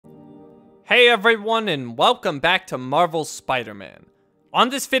Hey everyone, and welcome back to Marvel's Spider-Man.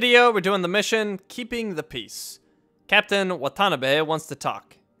 On this video, we're doing the mission, Keeping the Peace. Captain Watanabe wants to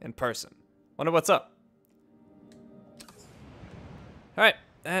talk in person. Wonder what's up. Alright,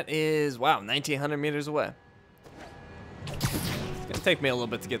 that is, wow, 1,900 meters away. It's gonna take me a little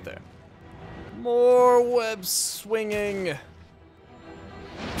bit to get there. More web swinging.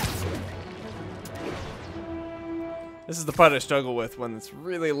 This is the part I struggle with when it's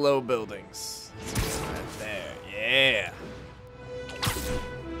really low buildings. Right there, yeah.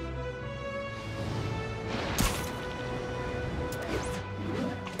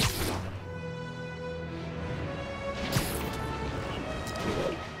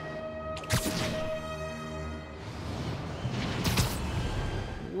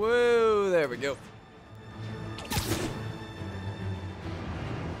 Whoa, there we go.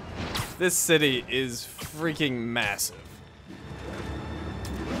 This city is freaking massive.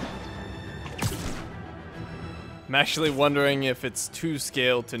 I'm actually wondering if it's to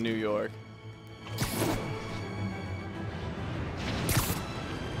scale to New York.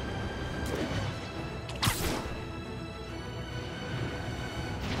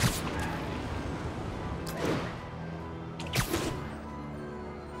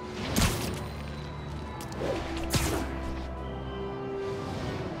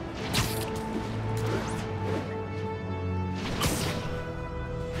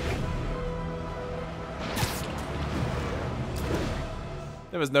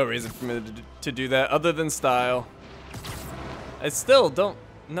 There was no reason for me to do that other than style. I still don't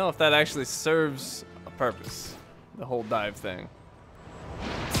know if that actually serves a purpose, the whole dive thing.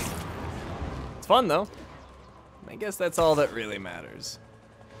 It's fun though. I guess that's all that really matters.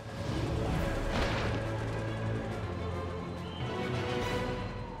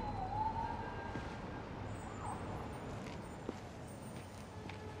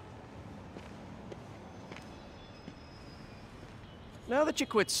 Now that you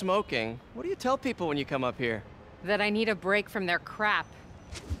quit smoking, what do you tell people when you come up here? That I need a break from their crap.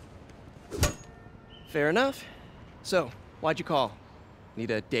 Fair enough. So, why'd you call?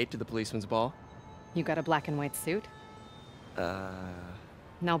 Need a date to the policeman's ball? You got a black and white suit?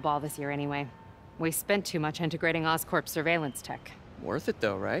 No ball this year anyway. We spent too much integrating Oscorp's surveillance tech. Worth it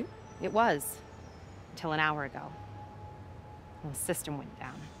though, right? It was. Until an hour ago. The system went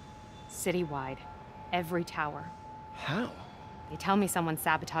down. Citywide. Every tower. How? They tell me someone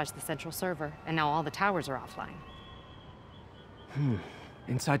sabotaged the central server, and now all the towers are offline.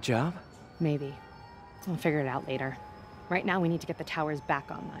 Inside job? Maybe. I'll figure it out later. Right now we need to get the towers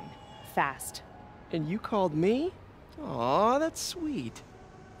back online. Fast. And you called me? Aw, that's sweet.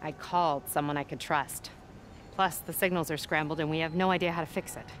 I called someone I could trust. Plus, the signals are scrambled and we have no idea how to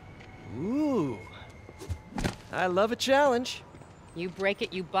fix it. Ooh. I love a challenge. You break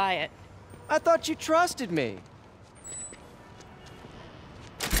it, you buy it. I thought you trusted me.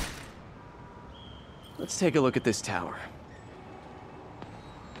 Let's take a look at this tower.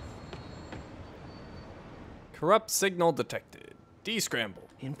 Corrupt signal detected. Descramble.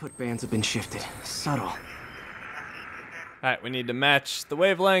 Input bands have been shifted. Subtle. Alright, we need to match the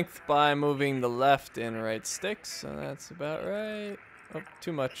wavelength by moving the left and right sticks, so that's about right. Oh,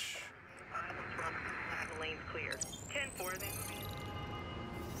 too much. The lane's clear. 10-4 then.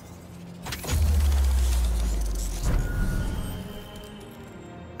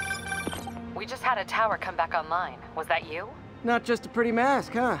 We just had a tower come back online. Was that you? Not just a pretty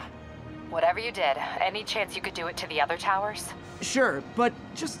mask, huh? Whatever you did, any chance you could do it to the other towers? Sure, but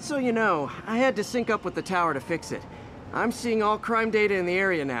just so you know, I had to sync up with the tower to fix it. I'm seeing all crime data in the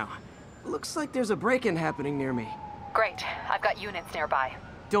area now. Looks like there's a break-in happening near me. Great. I've got units nearby.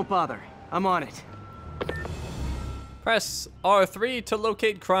 Don't bother. I'm on it. Press R3 to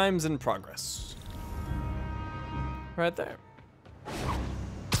locate crimes in progress. Right there.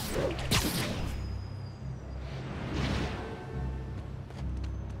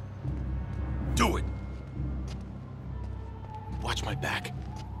 Do it! Watch my back.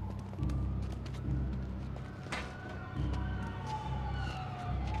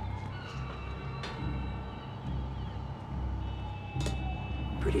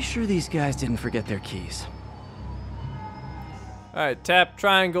 Pretty sure these guys didn't forget their keys. Alright, tap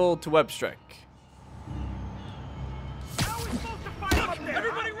triangle to web strike.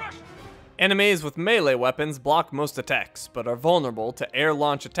 Enemies with melee weapons block most attacks, but are vulnerable to air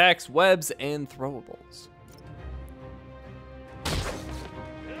launch attacks, webs, and throwables.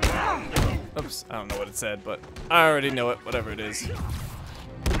 Oops, I don't know what it said, but I already know it, whatever it is.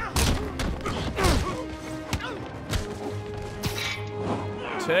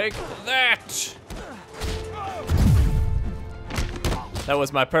 Take that! That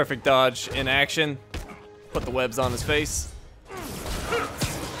was my perfect dodge in action. Put the webs on his face.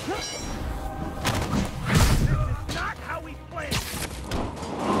 Not how we planned.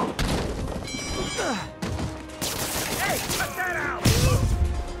 Hey, cut that out.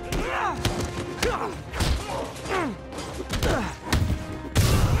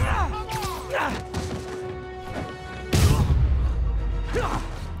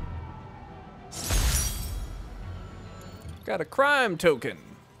 Got a crime token.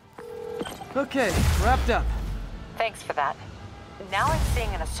 Okay, wrapped up. Thanks for that. Now I'm seeing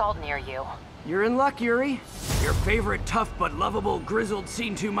an assault near you. You're in luck, Yuri. Your favorite tough but lovable, grizzled,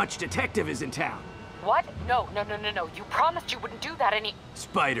 seen-too-much detective is in town. What? No. You promised you wouldn't do that any...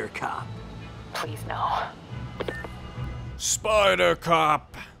 Spider Cop. Please, no. Spider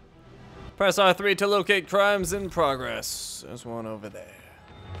Cop. Press R3 to locate crimes in progress. There's one over there.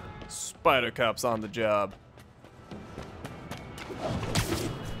 Spider Cop's on the job.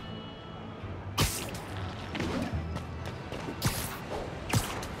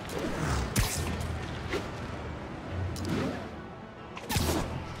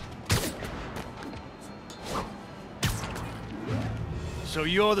 So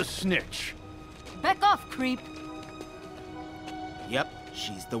you're the snitch. Back off, creep. Yep,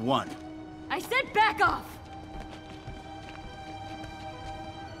 she's the one. I said back off!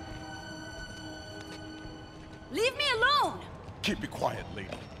 Leave me alone! Keep it quiet, lady.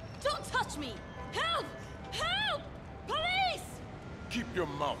 Don't touch me! Help! Help! Police! Keep your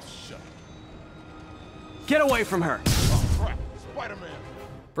mouth shut. Get away from her! Oh, crap. Spider-Man.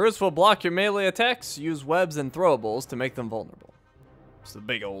 Bruce will block your melee attacks, use webs and throwables to make them vulnerable. It's the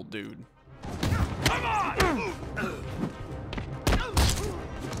big old dude. Come on!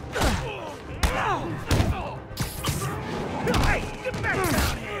 Hey, get back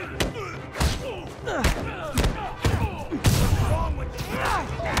down here. What's wrong with you?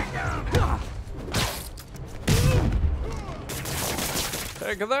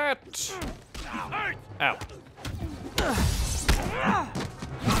 Take that! Ow.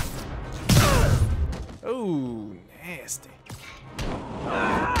 Ooh, nasty.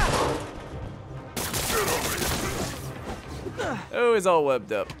 Oh, he's all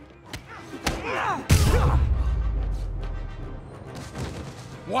webbed up.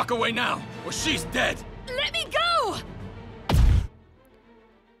 Walk away now, or she's dead. Let me go!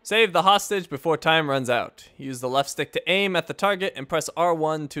 Save the hostage before time runs out. Use the left stick to aim at the target and press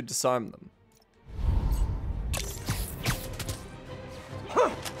R1 to disarm them.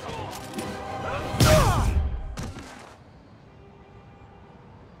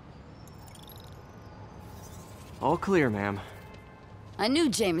 All clear, ma'am. I knew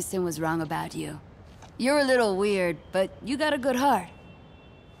Jameson was wrong about you. You're a little weird, but you got a good heart.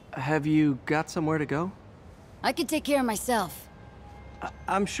 Have you got somewhere to go? I can take care of myself.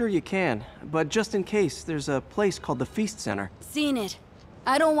 I'm sure you can, but just in case, there's a place called the Feast Center. Seen it.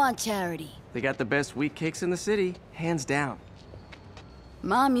 I don't want charity. They got the best wheat cakes in the city, hands down.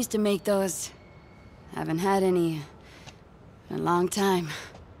 Mom used to make those. Haven't had any in a long time.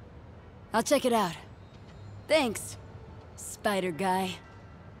 I'll check it out. Thanks, Spider Guy.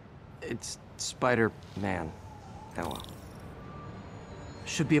 It's Spider-Man. Oh well.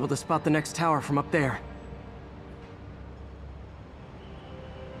 Should be able to spot the next tower from up there.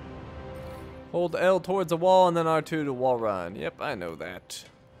 Hold L towards the wall and then R2 to wall run. Yep, I know that.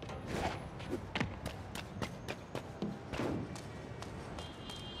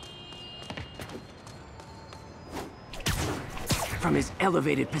 From his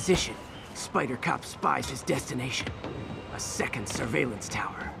elevated position, Spider Cop spies his destination. A second surveillance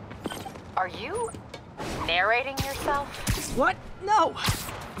tower. Are you narrating yourself? What? No!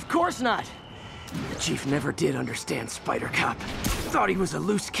 Of course not! The Chief never did understand Spider Cop. Thought he was a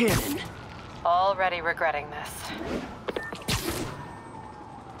loose cannon. Already regretting this.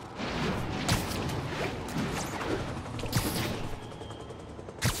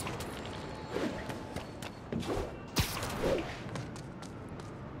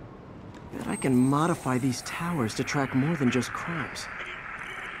 Bet I can modify these towers to track more than just crimes.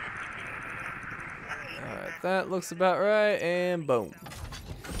 Alright, that looks about right, and boom.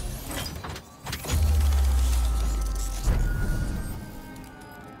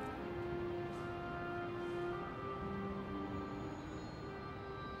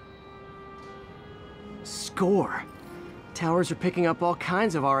 Score. Towers are picking up all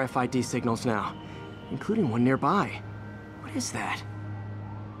kinds of RFID signals now, including one nearby. What is that?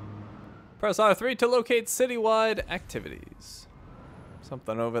 Press R3 to locate citywide activities.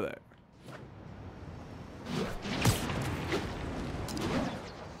 Something over there.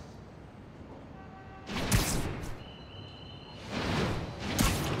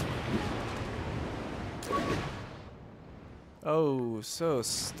 Oh, so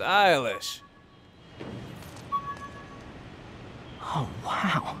stylish. Oh,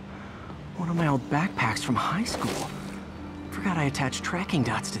 wow. One of my old backpacks from high school. Forgot I attached tracking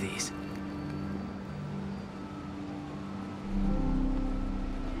dots to these.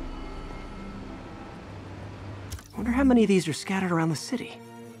 Wonder how many of these are scattered around the city.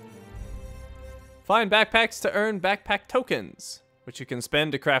 Find backpacks to earn backpack tokens, which you can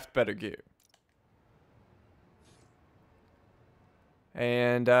spend to craft better gear.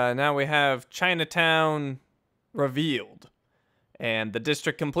 And now we have Chinatown revealed. And the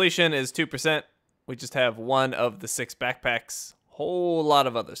district completion is 2%. We just have one of the 6 backpacks. Whole lot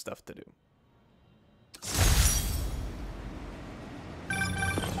of other stuff to do.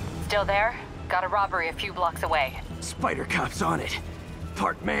 Still there? Got a robbery a few blocks away. Spider Cop's on it.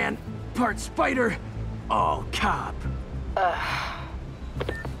 Part man, part spider, all cop.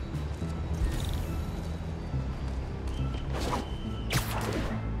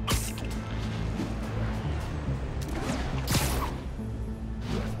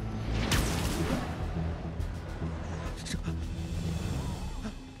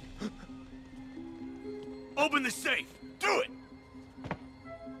 Open the safe. Do it.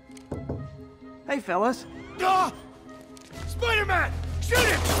 Hey, fellas. Ah! Spider-Man! Shoot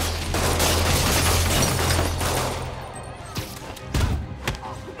him!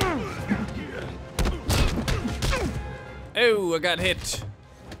 Oh, I got hit.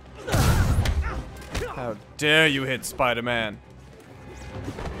 How dare you hit Spider-Man?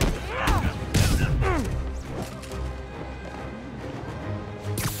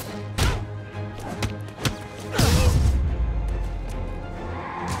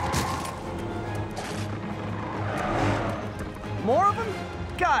 More of them?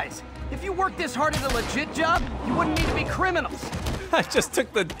 Guys, if you worked this hard at a legit job, you wouldn't need to be criminals. I just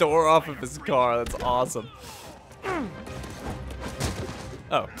took the door off of his car. That's awesome.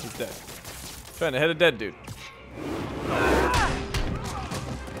 Oh, he's dead. Trying to hit a dead dude.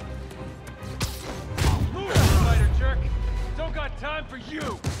 Spider jerk. Don't got time for you.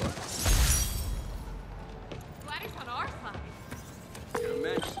 Spiders on our side.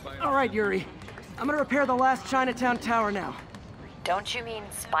 All right, Yuri. I'm gonna repair the last Chinatown tower now. Don't you mean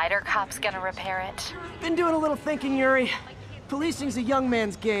Spider Cop's gonna repair it? Been doing a little thinking, Yuri. Policing's a young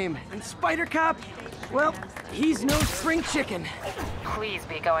man's game, and Spider Cop, well, he's no spring chicken. Please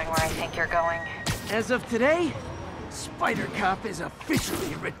be going where I think you're going. As of today, Spider Cop is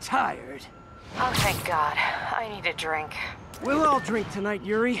officially retired. Oh, thank God. I need a drink. We'll all drink tonight,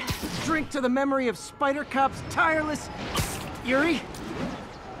 Yuri. Drink to the memory of Spider Cop's tireless... Yuri?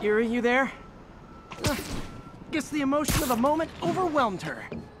 Yuri, you there? Guess the emotion of the moment overwhelmed her.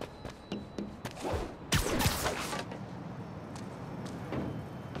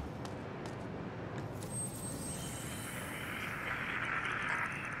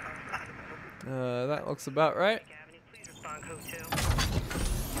 That looks about right.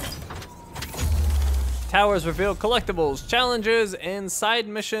 Towers reveal collectibles, challenges, and side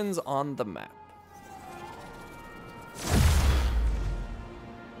missions on the map.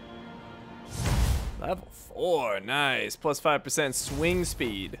 Level 4, nice. Plus 5% swing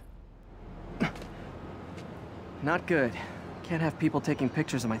speed. Not good. Can't have people taking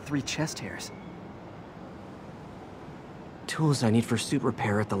pictures of my 3 chest hairs. Tools I need for suit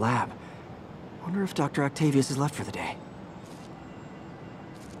repair at the lab. Wonder if Dr. Octavius has left for the day.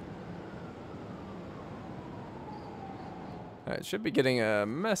 Alright, should be getting a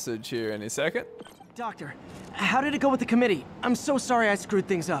message here any second. Doctor, how did it go with the committee? I'm so sorry I screwed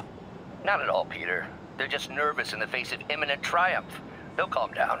things up. Not at all, Peter. They're just nervous in the face of imminent triumph. They'll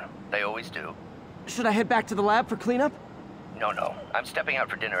calm down. They always do. Should I head back to the lab for cleanup? No. I'm stepping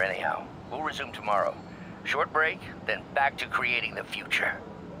out for dinner anyhow. We'll resume tomorrow. Short break, then back to creating the future.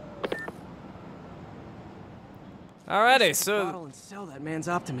 Alrighty, Bottle so and sell that man's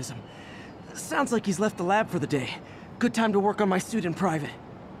optimism. Sounds like he's left the lab for the day. Good time to work on my suit in private.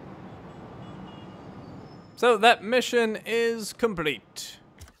 that mission is complete.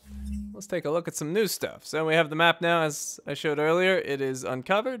 Let's take a look at some new stuff. So we have the map now, as I showed earlier. It is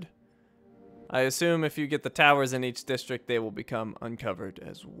uncovered. I assume if you get the towers in each district, they will become uncovered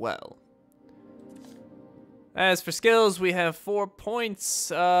as well. As for skills, we have 4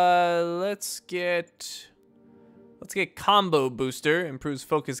 points. Let's get Combo Booster. Improves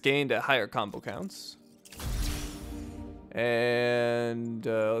focus gained at higher combo counts. And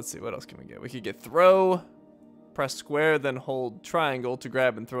let's see, what else can we get? We could get Throw. Press square, then hold triangle to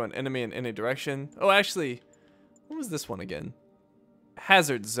grab and throw an enemy in any direction. Oh, actually, what was this one again?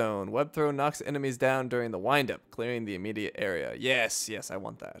 Hazard Zone. Web throw knocks enemies down during the windup, clearing the immediate area. Yes, I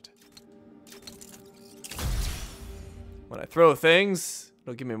want that. When I throw things,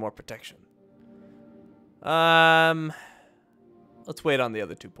 it'll give me more protection. Let's wait on the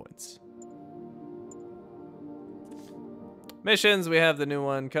other 2 points. Missions, we have the new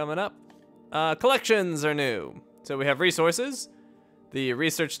one coming up. Collections are new. So we have resources, the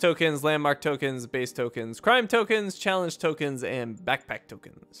research tokens, landmark tokens, base tokens, crime tokens, challenge tokens, and backpack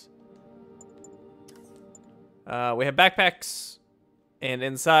tokens. We have backpacks, and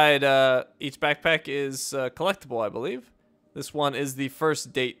inside each backpack is collectible, I believe. This one is the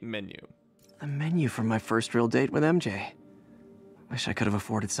first date menu. A menu from my first real date with MJ. Wish I could have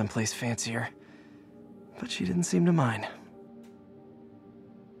afforded someplace fancier, but she didn't seem to mind.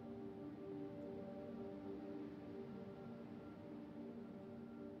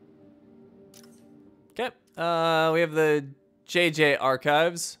 Okay, we have the JJ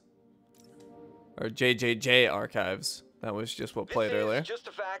archives, or JJJ archives. That was just what played earlier. Just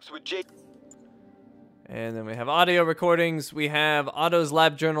the facts with J. And then we have audio recordings. We have Otto's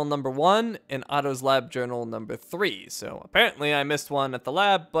Lab Journal number 1 and Otto's Lab Journal number 3. So apparently I missed one at the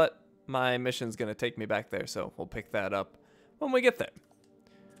lab, but my mission's gonna take me back there, so we'll pick that up when we get there.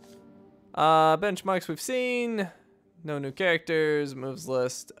 Benchmarks we've seen. No new characters, moves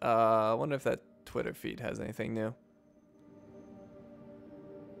list. I wonder if that Twitter feed has anything new.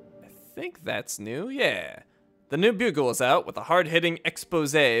 I think that's new, yeah. The new Bugle is out with a hard-hitting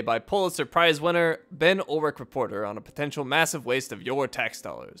expose by Pulitzer Prize winner Ben Ulrich reporter on a potential massive waste of your tax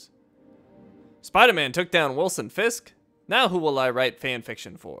dollars. Spider-Man took down Wilson Fisk. Now who will I write fan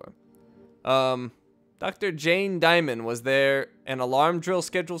fiction for? Dr. Jane Diamond was there an alarm drill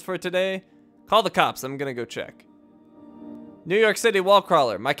scheduled for today? Call the cops, I'm gonna go check. New York City wall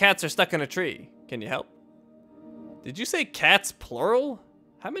crawler, my cats are stuck in a tree. Can you help? Did you say cats plural?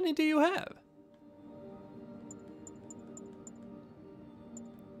 How many do you have?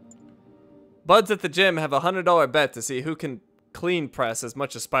 Buds at the gym have a $100 bet to see who can clean press as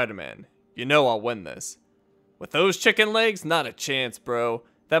much as Spider-Man. You know I'll win this. With those chicken legs, not a chance, bro.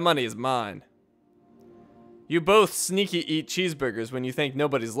 That money is mine. You both sneaky eat cheeseburgers when you think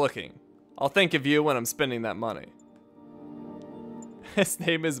nobody's looking. I'll think of you when I'm spending that money. His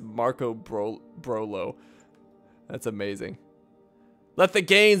name is Marco Brolo. That's amazing. Let the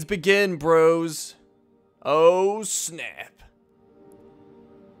gains begin, bros. Oh, snap.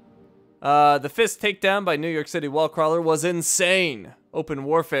 The Fist takedown by New York City wall crawler was insane. Open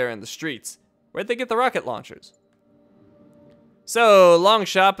warfare in the streets. Where'd they get the rocket launchers? So, long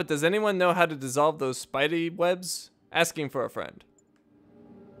shot, but does anyone know how to dissolve those spidey webs? Asking for a friend.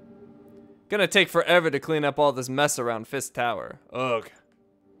 Gonna take forever to clean up all this mess around Fist Tower. Ugh.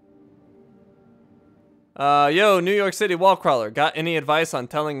 Yo, New York City wall crawler. Got any advice on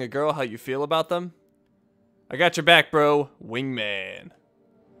telling a girl how you feel about them? I got your back, bro. Wingman.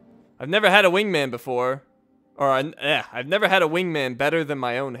 I've never had a wingman before. Or, I've never had a wingman better than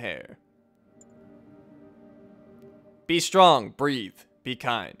my own hair. Be strong, breathe. Be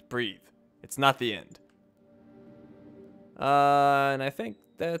kind, breathe. It's not the end. And I think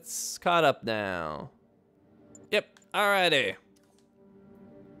that's caught up now. Yep, alrighty.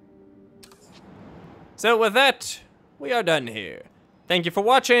 So with that, we are done here. Thank you for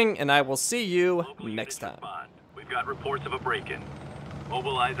watching, and I will see you next time. We've got reports of a break-in.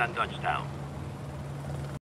 Mobilize on Dutchtown.